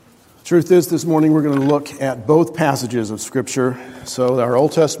Truth is, this morning we're going to look at both passages of Scripture. So our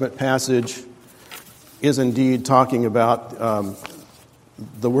Old Testament passage is indeed talking about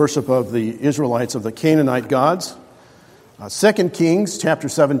the worship of the Israelites of the Canaanite gods. 2 Kings chapter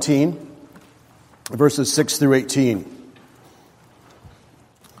 17, verses 6 through 18.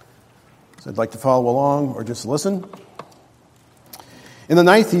 So I'd like to follow along or just listen. In the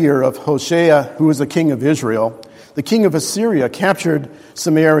 9th year of Hoshea, who was the king of Israel, the king of Assyria captured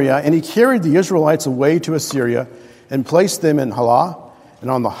Samaria, and he carried the Israelites away to Assyria and placed them in Halah and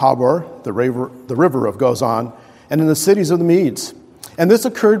on the Habor, the river of Gozan, and in the cities of the Medes. And this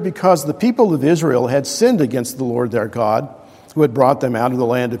occurred because the people of Israel had sinned against the Lord their God, who had brought them out of the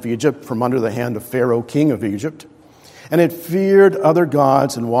land of Egypt from under the hand of Pharaoh, king of Egypt, and had feared other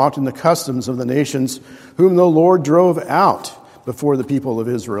gods and walked in the customs of the nations whom the Lord drove out before the people of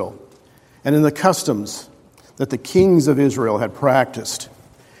Israel, and in the customs that the kings of Israel had practiced.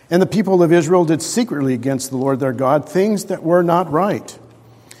 And the people of Israel did secretly against the Lord their God things that were not right.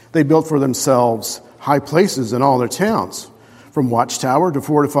 They built for themselves high places in all their towns, from watchtower to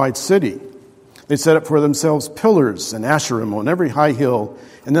fortified city. They set up for themselves pillars and asherim on every high hill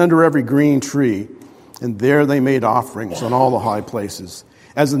and under every green tree. And there they made offerings on all the high places,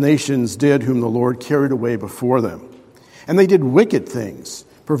 as the nations did whom the Lord carried away before them. And they did wicked things,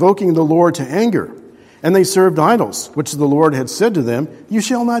 provoking the Lord to anger. And they served idols, which the Lord had said to them, "You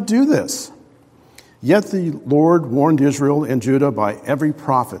shall not do this." Yet the Lord warned Israel and Judah by every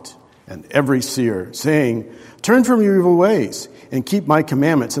prophet and every seer, saying, "Turn from your evil ways and keep my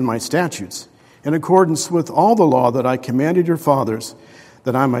commandments and my statutes, in accordance with all the law that I commanded your fathers,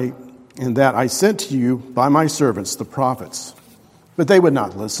 that I sent to you by my servants, the prophets." But they would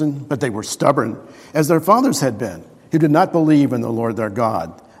not listen, but they were stubborn, as their fathers had been, who did not believe in the Lord their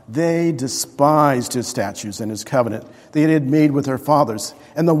God. They despised his statutes and his covenant they had made with their fathers,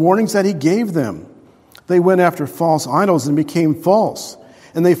 and the warnings that he gave them. They went after false idols and became false,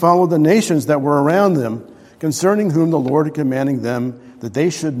 and they followed the nations that were around them, concerning whom the Lord had commanded them that they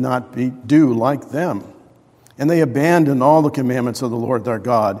should not do like them. And they abandoned all the commandments of the Lord their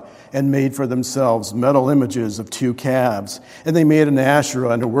God, and made for themselves metal images of 2 calves. And they made an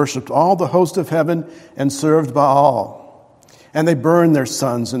Asherah, and worshipped all the host of heaven, and served Baal. And they burned their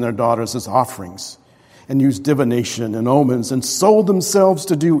sons and their daughters as offerings, and used divination and omens, and sold themselves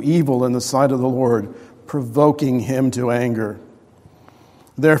to do evil in the sight of the Lord, provoking him to anger.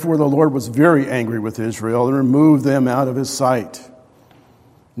 Therefore the Lord was very angry with Israel, and removed them out of his sight.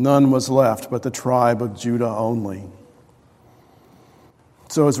 None was left but the tribe of Judah only.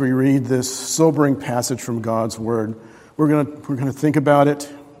 So as we read this sobering passage from God's word, we're going to think about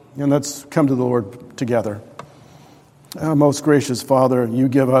it, and let's come to the Lord together. Most gracious Father, you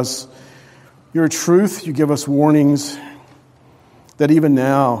give us your truth, you give us warnings that even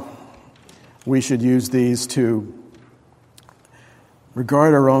now we should use these to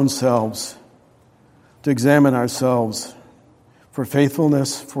regard our own selves, to examine ourselves for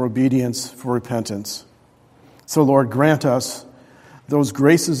faithfulness, for obedience, for repentance. So Lord, grant us those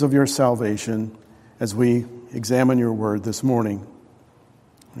graces of your salvation as we examine your word this morning.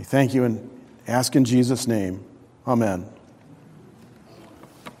 We thank you and ask in Jesus' name. Amen.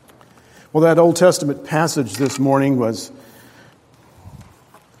 Well, that Old Testament passage this morning was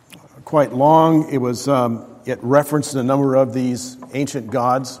quite long. It referenced a number of these ancient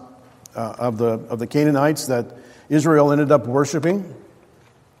gods of the Canaanites that Israel ended up worshiping.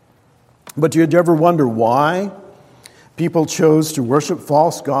 But did you ever wonder why people chose to worship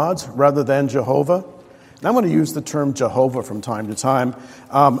false gods rather than Jehovah? And I'm going to use the term Jehovah from time to time.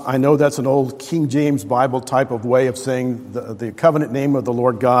 I know that's an old King James Bible type of way of saying the covenant name of the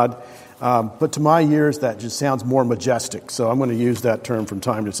Lord God. But to my ears, that just sounds more majestic. So I'm going to use that term from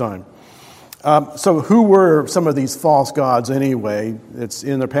time to time. So who were some of these false gods anyway? It's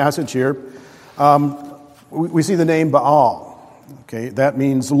in the passage here. We see the name Baal. Okay, that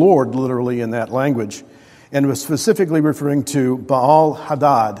means Lord, literally, in that language. And was specifically referring to Baal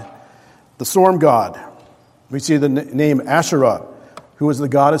Hadad, the storm god. We see the name Asherah, who was the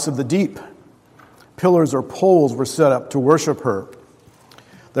goddess of the deep. Pillars or poles were set up to worship her.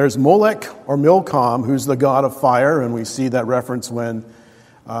 There's Molech or Milcom, who's the god of fire, and we see that reference when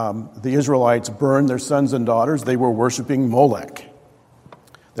the Israelites burned their sons and daughters. They were worshiping Molech.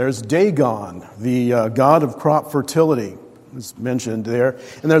 There's Dagon, the god of crop fertility, is mentioned there.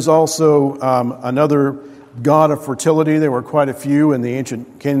 And there's also another god of fertility. There were quite a few in the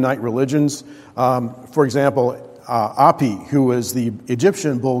ancient Canaanite religions. For example, Api, who was the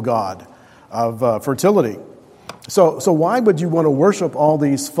Egyptian bull god of fertility. So why would you want to worship all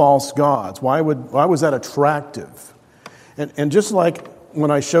these false gods? Why was that attractive? And just like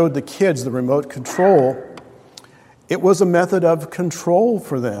when I showed the kids the remote control, it was a method of control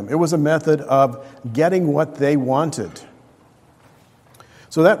for them. It was a method of getting what they wanted.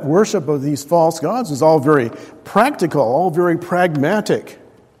 So that worship of these false gods is all very practical, all very pragmatic.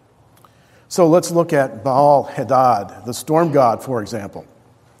 So let's look at Baal-Hadad, the storm god, for example.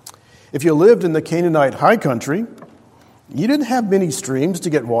 If you lived in the Canaanite high country, you didn't have many streams to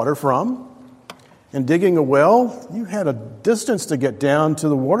get water from. And digging a well, you had a distance to get down to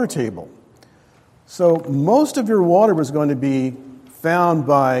the water table. So most of your water was going to be found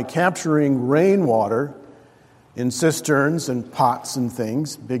by capturing rainwater in cisterns and pots and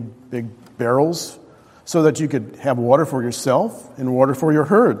things, big barrels, so that you could have water for yourself and water for your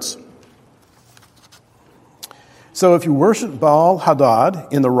herds. So if you worship Baal-Hadad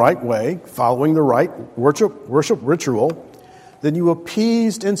in the right way, following the right worship ritual, then you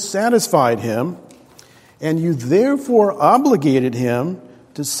appeased and satisfied him, and you therefore obligated him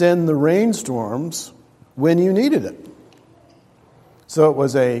to send the rainstorms when you needed it. So it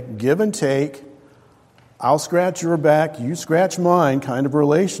was a give and take, I'll scratch your back, you scratch mine kind of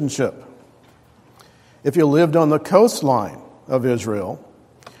relationship. If you lived on the coastline of Israel,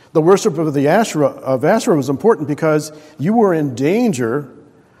 the worship of Asherah was important because you were in danger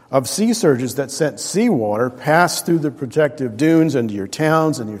of sea surges that sent seawater past through the protective dunes into your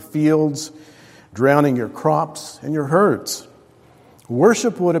towns and your fields, drowning your crops and your herds.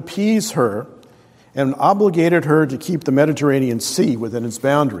 Worship would appease her and obligated her to keep the Mediterranean Sea within its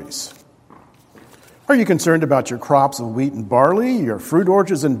boundaries. Are you concerned about your crops of wheat and barley, your fruit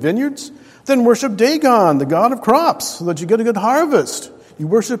orchards and vineyards? Then worship Dagon, the god of crops, so that you get a good harvest. You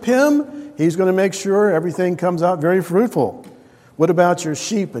worship him, he's going to make sure everything comes out very fruitful. What about your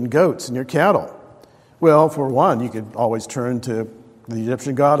sheep and goats and your cattle? Well, for one, you could always turn to the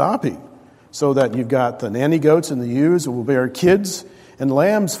Egyptian god Api, so that you've got the nanny goats and the ewes that will bear kids and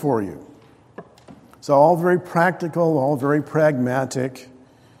lambs for you. So all very practical, all very pragmatic.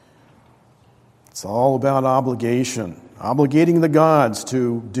 It's all about obligation, obligating the gods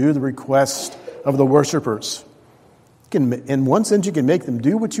to do the request of the worshipers. In one sense, you can make them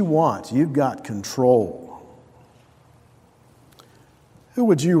do what you want. You've got control. Who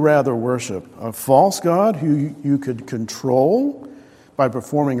would you rather worship? A false god who you could control by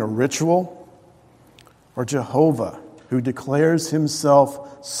performing a ritual? Or Jehovah, who declares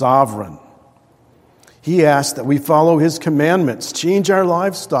himself sovereign? He asks that we follow his commandments, change our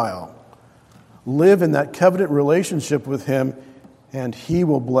lifestyle, live in that covenant relationship with him, and he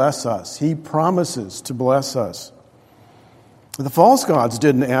will bless us. He promises to bless us. The false gods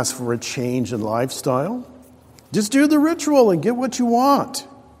didn't ask for a change in lifestyle. Just do the ritual and get what you want.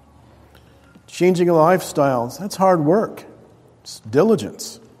 Changing a lifestyle, that's hard work. It's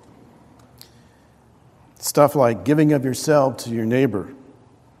diligence. Stuff like giving of yourself to your neighbor,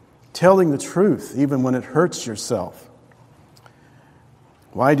 telling the truth even when it hurts yourself.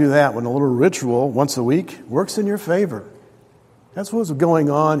 Why do that when a little ritual once a week works in your favor? That's what's going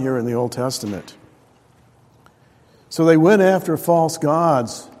on here in the Old Testament. So they went after false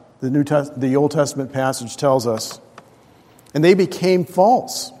gods, the Old Testament passage tells us, and they became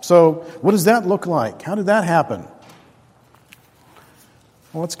false. So what does that look like? How did that happen?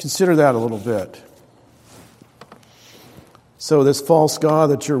 Well, let's consider that a little bit. So this false god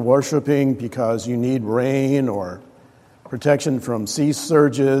that you're worshiping because you need rain or protection from sea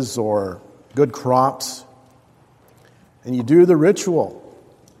surges or good crops, and you do the ritual,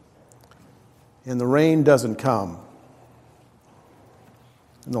 and the rain doesn't come,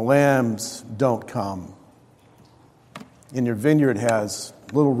 and the lambs don't come, and your vineyard has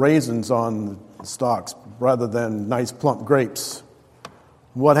little raisins on the stalks rather than nice plump grapes.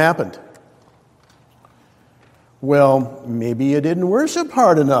 What happened? Well, maybe you didn't worship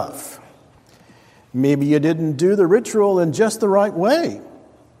hard enough. Maybe you didn't do the ritual in just the right way.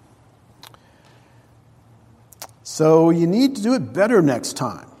 So you need to do it better next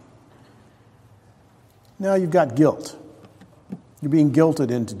time. Now you've got guilt. You're being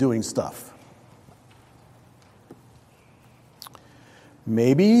guilted into doing stuff.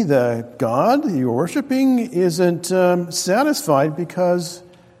 Maybe the God you're worshiping isn't satisfied because,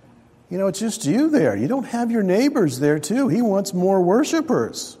 it's just you there. You don't have your neighbors there too. He wants more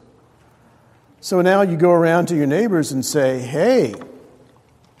worshipers. So now you go around to your neighbors and say, hey,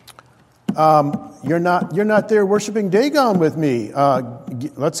 you're not there worshiping Dagon with me.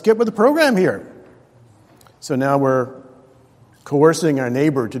 Let's get with the program here. So now we're coercing our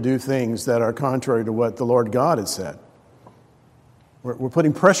neighbor to do things that are contrary to what the Lord God has said. We're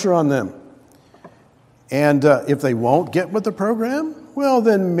putting pressure on them. And if they won't get with the program, well,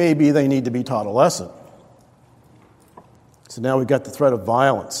 then maybe they need to be taught a lesson. So now we've got the threat of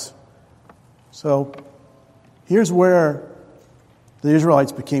violence. So here's where the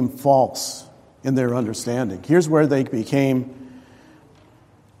Israelites became false in their understanding. Here's where they became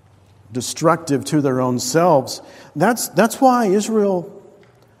destructive to their own selves. That's why Israel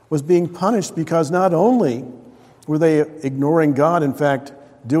was being punished, because not only were they ignoring God, in fact,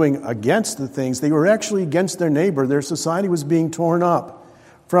 doing against the things, they were actually against their neighbor. Their society was being torn up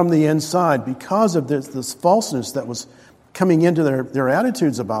from the inside because of this falseness that was coming into their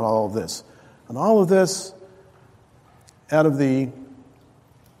attitudes about all of this. And all of this out of the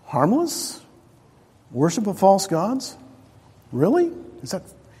harmless worship of false gods? Really? Is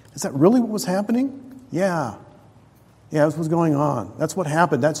that really what was happening? Yeah. Yeah, that's what's going on. That's what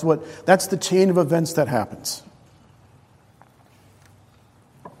happened. That's the chain of events that happens.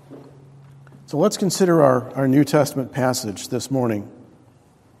 So let's consider our New Testament passage this morning.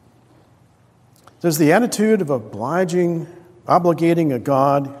 Does the attitude of obligating a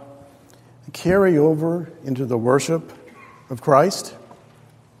God carry over into the worship of Christ?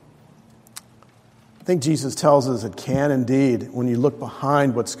 I think Jesus tells us it can indeed when you look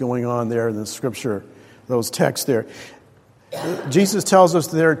behind what's going on there in the Scripture, those texts there. Jesus tells us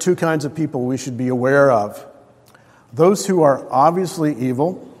that there are two kinds of people we should be aware of. Those who are obviously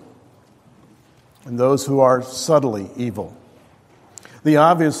evil and those who are subtly evil. The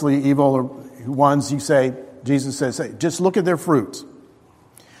obviously evil ones, Jesus says, just look at their fruits.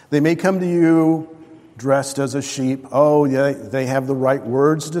 They may come to you dressed as a sheep. Oh, yeah, they have the right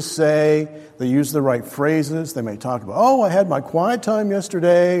words to say. They use the right phrases. They may talk about, I had my quiet time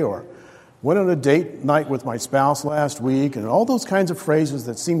yesterday, or went on a date night with my spouse last week, and all those kinds of phrases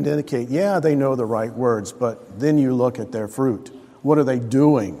that seem to indicate, yeah, they know the right words, but then you look at their fruit. What are they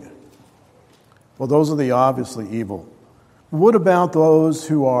doing? Well, those are the obviously evil. What about those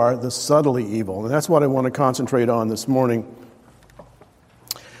who are the subtly evil? And that's what I want to concentrate on this morning.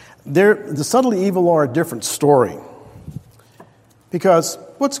 The subtly evil are a different story. Because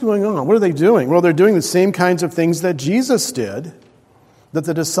what's going on? What are they doing? Well, they're doing the same kinds of things that Jesus did, that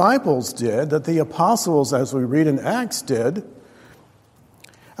the disciples did, that the apostles, as we read in Acts, did.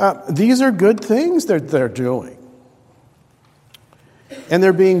 These are good things that they're doing. And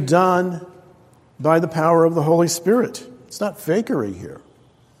they're being done by the power of the Holy Spirit. It's not fakery here.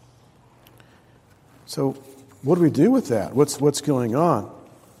 So what do we do with that? What's going on?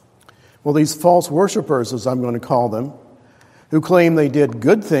 Well, these false worshipers, as I'm going to call them, who claim they did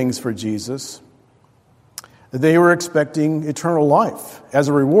good things for Jesus, they were expecting eternal life as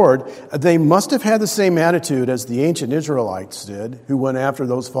a reward. They must have had the same attitude as the ancient Israelites did, who went after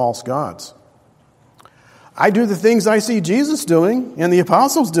those false gods. I do the things I see Jesus doing and the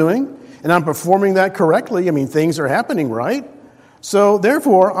apostles doing, and I'm performing that correctly. I mean, things are happening, right? So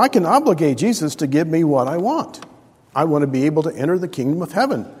therefore, I can obligate Jesus to give me what I want. I want to be able to enter the kingdom of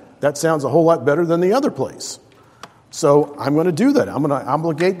heaven. That sounds a whole lot better than the other place. So I'm going to do that. I'm going to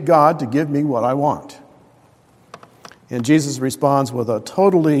obligate God to give me what I want. And Jesus responds with a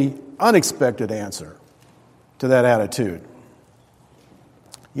totally unexpected answer to that attitude.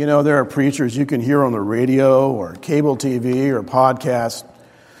 You know, there are preachers you can hear on the radio or cable TV or podcast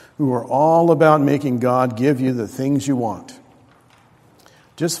who are all about making God give you the things you want.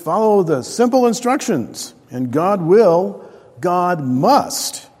 Just follow the simple instructions, and God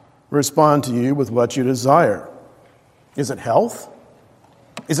must respond to you with what you desire. Is it health?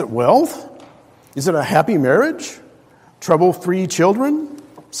 Is it wealth? Is it a happy marriage? Trouble-free children?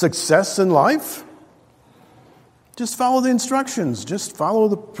 Success in life? Just follow the instructions. Just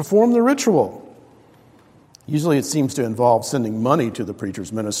perform the ritual. Usually it seems to involve sending money to the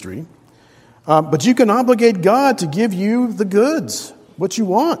preacher's ministry. But you can obligate God to give you the goods, what you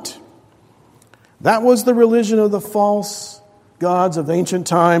want. That was the religion of the false gods of ancient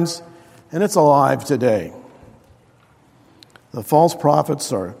times, and it's alive today. The false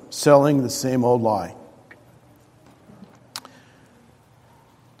prophets are selling the same old lie.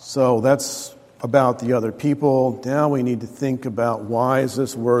 So that's about the other people. Now we need to think about, why is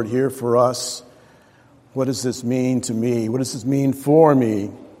this word here for us? What does this mean to me? What does this mean for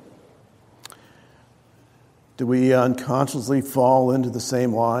me? Do we unconsciously fall into the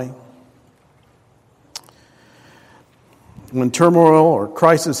same lie? When turmoil or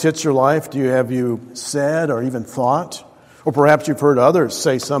crisis hits your life, have you said or even thought, or perhaps you've heard others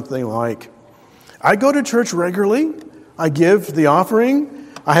say something like, I go to church regularly, I give the offering,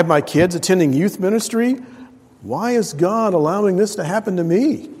 I have my kids attending youth ministry. Why is God allowing this to happen to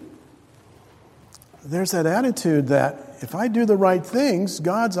me? There's that attitude that if I do the right things,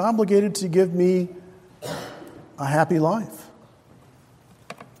 God's obligated to give me a happy life.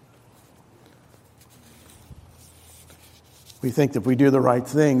 We think that if we do the right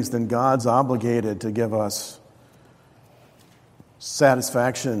things, then God's obligated to give us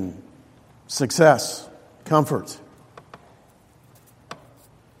satisfaction, success, comfort.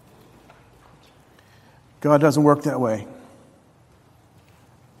 God doesn't work that way.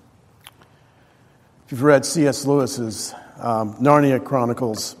 If you've read C.S. Lewis's Narnia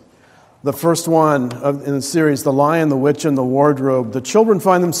Chronicles, the first one in the series, The Lion, the Witch, and the Wardrobe, the children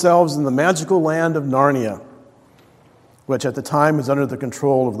find themselves in the magical land of Narnia, which at the time is under the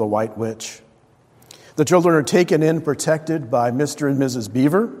control of the White Witch. The children are taken in, protected by Mr. and Mrs.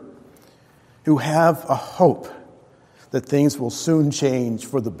 Beaver, who have a hope that things will soon change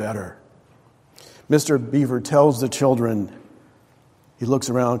for the better. Mr. Beaver tells the children, he looks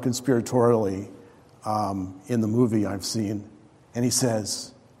around conspiratorially in the movie I've seen, and he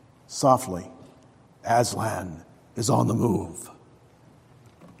says, softly, Aslan is on the move.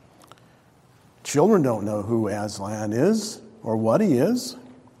 Children don't know who Aslan is or what he is,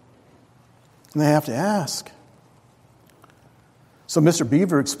 and they have to ask. So Mr.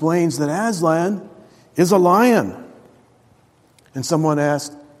 Beaver explains that Aslan is a lion. And someone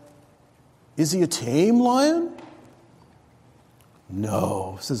asked, is he a tame lion?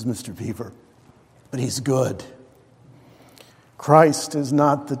 No, says Mr. Beaver, but he's good. Christ is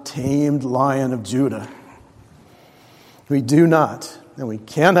not the tamed Lion of Judah. We do not, and we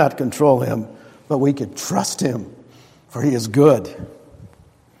cannot control him, but we can trust him, for he is good.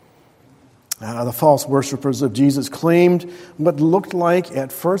 The false worshipers of Jesus claimed what looked like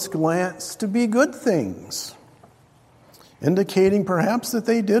at first glance to be good things, indicating perhaps that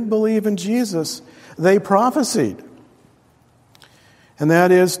they did believe in Jesus. They prophesied. And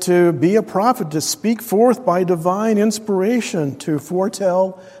that is to be a prophet, to speak forth by divine inspiration, to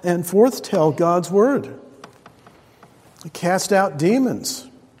foretell and forthtell God's word. They cast out demons.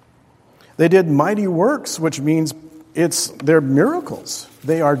 They did mighty works, which means they're miracles.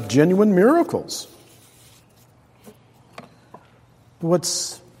 They are genuine miracles. What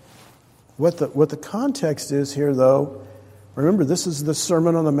the context is here, though, remember, this is the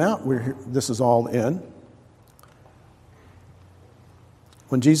Sermon on the Mount this is all in.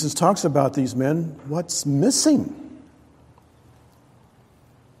 When Jesus talks about these men, what's missing?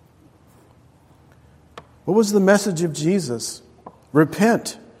 What was the message of Jesus?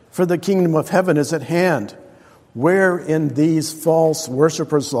 Repent, for the kingdom of heaven is at hand. Where in these false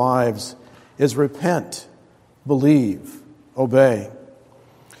worshipers' lives is repent, believe, obey?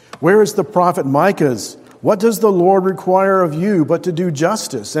 Where is the prophet Micah's? What does the Lord require of you but to do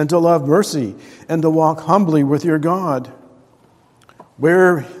justice and to love mercy and to walk humbly with your God?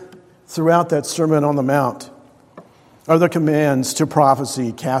 Where throughout that Sermon on the Mount are the commands to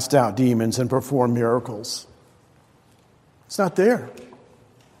prophecy, cast out demons, and perform miracles? It's not there.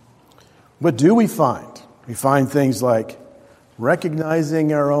 What do we find? We find things like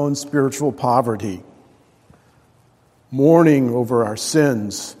recognizing our own spiritual poverty, mourning over our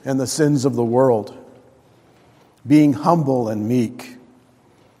sins and the sins of the world, being humble and meek,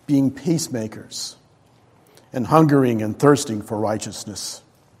 being peacemakers, and hungering and thirsting for righteousness.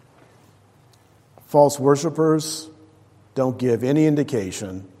 False worshipers don't give any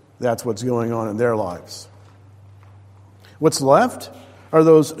indication that's what's going on in their lives. What's left are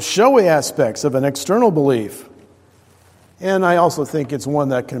those showy aspects of an external belief. And I also think it's one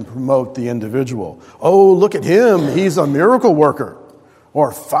that can promote the individual. Oh, look at him, he's a miracle worker.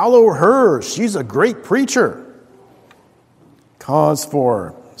 Or follow her, she's a great preacher. Cause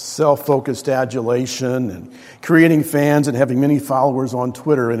for self-focused adulation and creating fans and having many followers on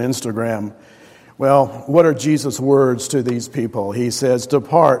Twitter and Instagram. Well, what are Jesus' words to these people? He says,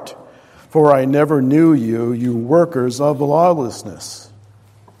 "Depart, for I never knew you, you workers of lawlessness."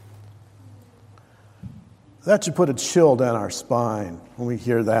 That should put a chill down our spine when we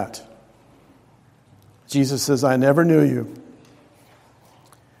hear that. Jesus says, "I never knew you."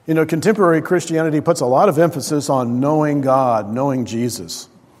 You know, contemporary Christianity puts a lot of emphasis on knowing God, knowing Jesus.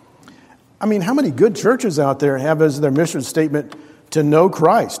 I mean, how many good churches out there have as their mission statement to know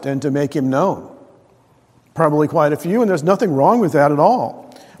Christ and to make him known? Probably quite a few, and there's nothing wrong with that at all.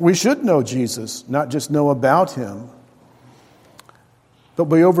 We should know Jesus, not just know about him. But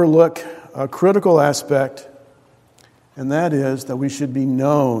we overlook a critical aspect, and that is that we should be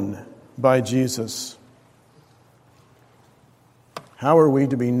known by Jesus. How are we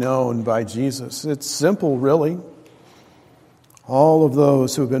to be known by Jesus? It's simple, really. All of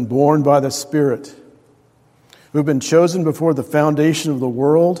those who have been born by the Spirit, who have been chosen before the foundation of the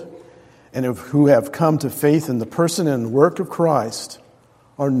world, and who have come to faith in the person and work of Christ,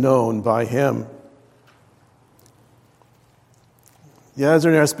 are known by him. Yeah, there's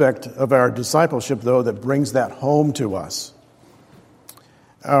an aspect of our discipleship, though, that brings that home to us.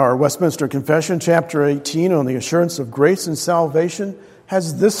 Our Westminster Confession, chapter 18, on the assurance of grace and salvation,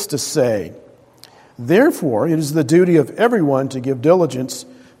 has this to say: "Therefore, it is the duty of everyone to give diligence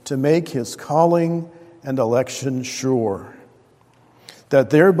to make his calling and election sure, that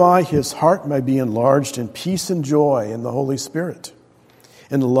thereby his heart may be enlarged in peace and joy in the Holy Spirit,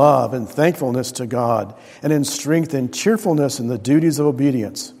 in love and thankfulness to God, and in strength and cheerfulness in the duties of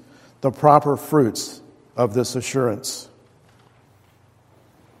obedience, the proper fruits of this assurance."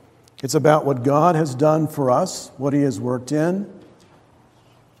 It's about what God has done for us, what he has worked in.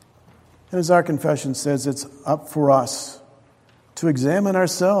 And as our confession says, it's up for us to examine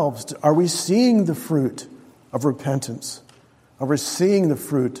ourselves. Are we seeing the fruit of repentance? Are we seeing the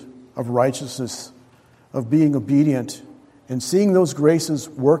fruit of righteousness, of being obedient, and seeing those graces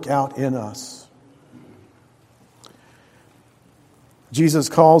work out in us? Jesus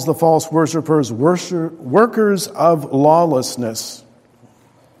calls the false worshipers workers of lawlessness.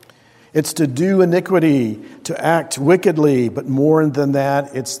 It's to do iniquity, to act wickedly, but more than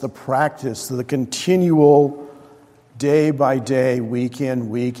that, it's the practice, the continual, day by day, week in,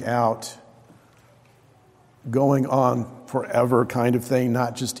 week out, going on forever kind of thing,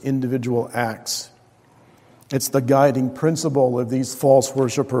 not just individual acts. It's the guiding principle of these false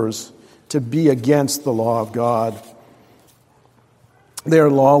worshipers to be against the law of God. They are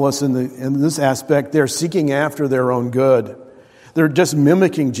lawless in this aspect. They're seeking after their own good. They're just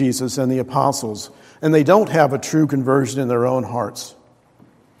mimicking Jesus and the apostles, and they don't have a true conversion in their own hearts.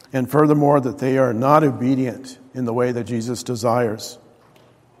 And furthermore, that they are not obedient in the way that Jesus desires.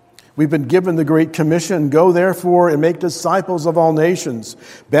 We've been given the Great Commission: "Go therefore and make disciples of all nations,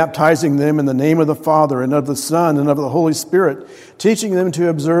 baptizing them in the name of the Father and of the Son and of the Holy Spirit, teaching them to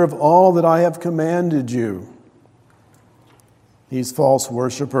observe all that I have commanded you." These false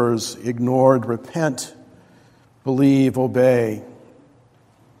worshipers ignored repent, believe, obey.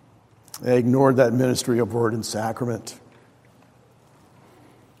 They ignored that ministry of word and sacrament.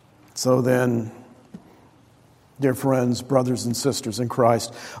 So then, dear friends, brothers and sisters in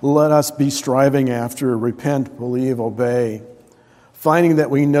Christ, let us be striving after repent, believe, obey, finding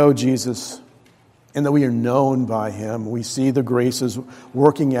that we know Jesus and that we are known by him. We see the graces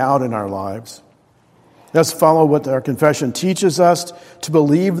working out in our lives. Let's follow what our confession teaches us: to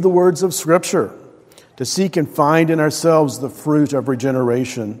believe the words of Scripture, to seek and find in ourselves the fruit of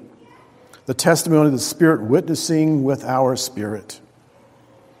regeneration, the testimony of the Spirit witnessing with our spirit.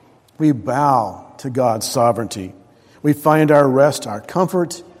 We bow to God's sovereignty. We find our rest, our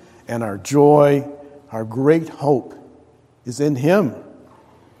comfort, and our joy. Our great hope is in him.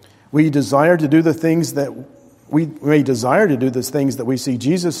 We desire to do the things that we see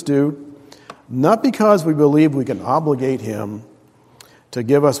Jesus do, not because we believe we can obligate him to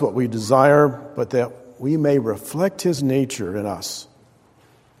give us what we desire, but that we may reflect his nature in us,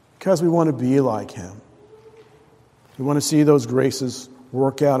 because we want to be like him. We want to see those graces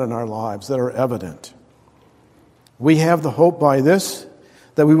work out in our lives that are evident. We have the hope by this,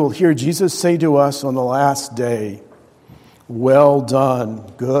 that we will hear Jesus say to us on the last day, "Well done,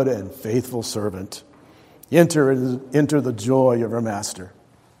 good and faithful servant. Enter the joy of your master."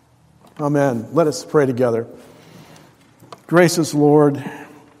 Amen. Let us pray together. Gracious Lord,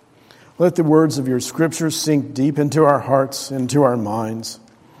 let the words of your Scriptures sink deep into our hearts, into our minds,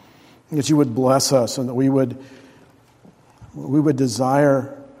 that you would bless us and that we would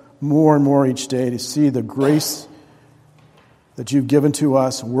desire more and more each day to see the grace that you've given to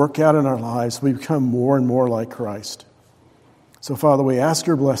us work out in our lives. We become more and more like Christ. So, Father, we ask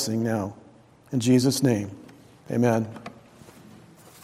your blessing now. In Jesus' name, amen.